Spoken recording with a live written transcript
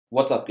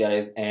What's up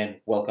guys,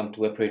 and welcome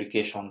to Web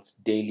Education's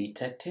daily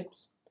tech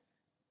tips.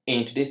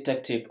 In today's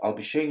tech tip, I'll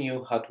be showing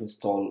you how to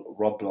install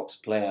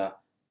Roblox Player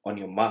on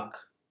your Mac.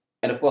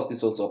 And of course,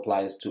 this also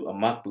applies to a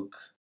MacBook.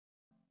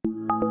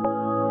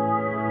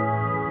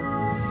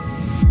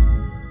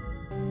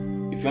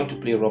 If you want to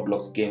play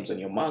Roblox games on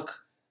your Mac,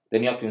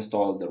 then you have to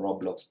install the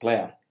Roblox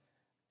Player.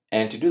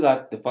 And to do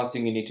that, the first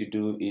thing you need to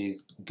do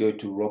is go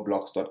to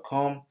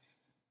roblox.com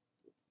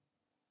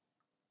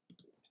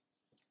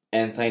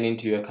and sign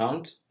into your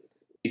account.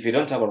 If you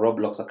don't have a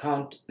Roblox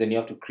account, then you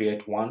have to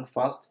create one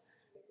first,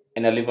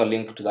 and I'll leave a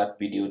link to that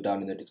video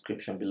down in the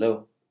description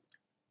below.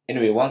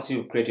 Anyway, once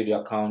you've created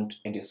your account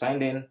and you're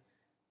signed in,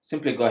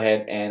 simply go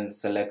ahead and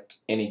select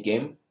any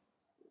game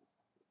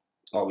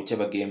or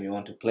whichever game you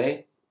want to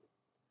play.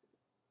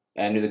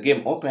 And with the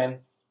game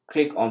open,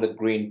 click on the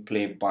green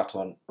play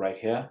button right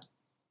here.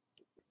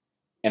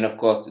 And of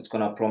course, it's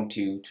going to prompt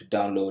you to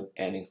download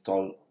and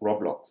install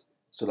Roblox.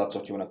 So that's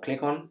what you want to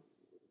click on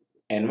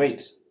and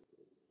wait.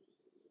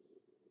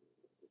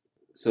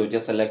 So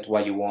just select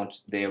where you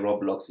want the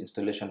Roblox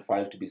installation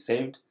file to be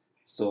saved.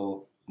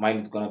 So mine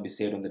is going to be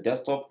saved on the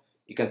desktop.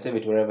 You can save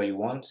it wherever you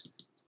want.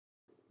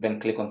 Then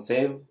click on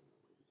save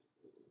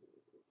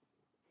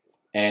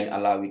and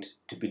allow it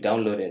to be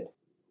downloaded.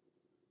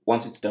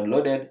 Once it's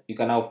downloaded, you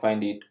can now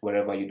find it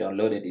wherever you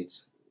downloaded it.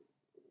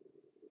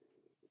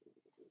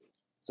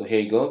 So here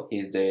you go,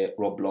 is the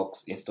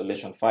Roblox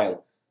installation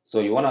file.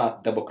 So you want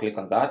to double click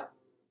on that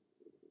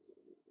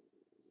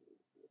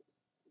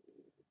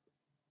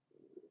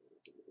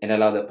and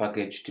allow the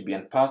package to be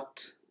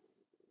unpacked.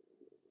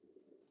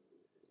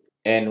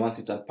 And once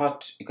it's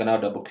unpacked, you can now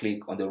double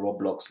click on the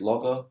Roblox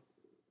logo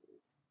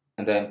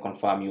and then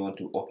confirm you want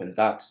to open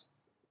that.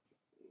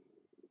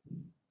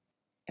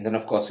 And then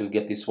of course you'll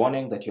get this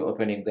warning that you're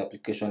opening the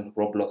application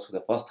Roblox for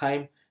the first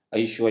time. Are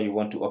you sure you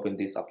want to open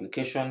this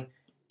application?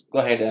 Go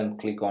ahead and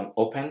click on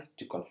open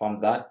to confirm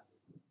that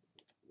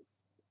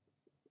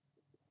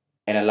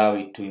and allow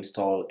it to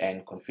install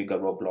and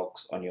configure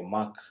Roblox on your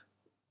Mac.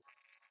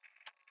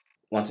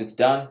 Once it's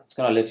done, it's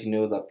going to let you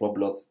know that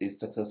Roblox is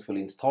successfully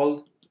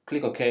installed.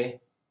 Click OK.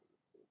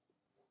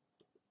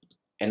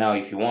 And now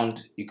if you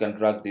want, you can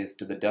drag this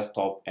to the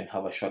desktop and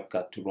have a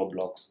shortcut to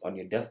Roblox on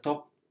your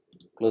desktop.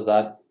 Close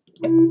that.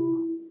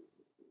 And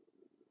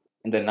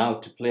then now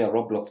to play a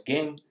Roblox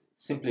game,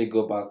 simply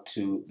go back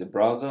to the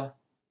browser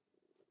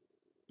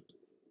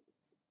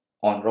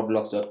on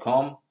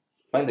roblox.com,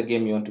 find the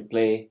game you want to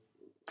play,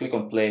 click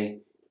on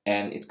play,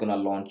 and it's going to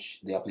launch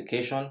the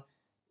application.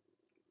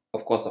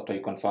 Of course, after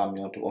you confirm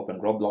you want to open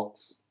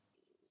Roblox.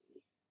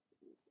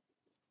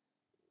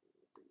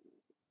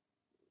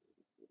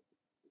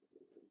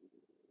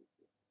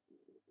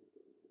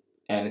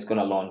 And it's going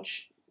to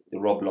launch the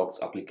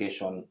Roblox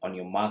application on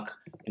your Mac,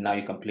 and now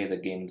you can play the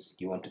games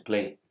you want to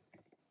play.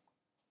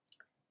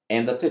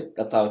 And that's it.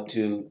 That's how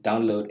to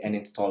download and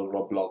install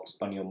Roblox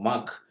on your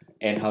Mac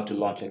and how to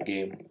launch a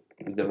game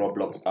with the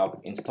Roblox app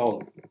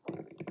installed.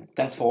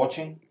 Thanks for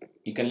watching.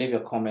 You can leave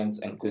your comments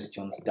and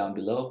questions down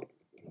below.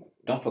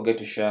 Don't forget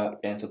to share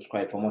and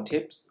subscribe for more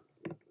tips.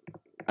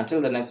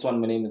 Until the next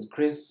one, my name is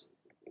Chris,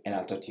 and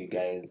I'll talk to you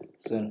guys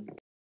soon.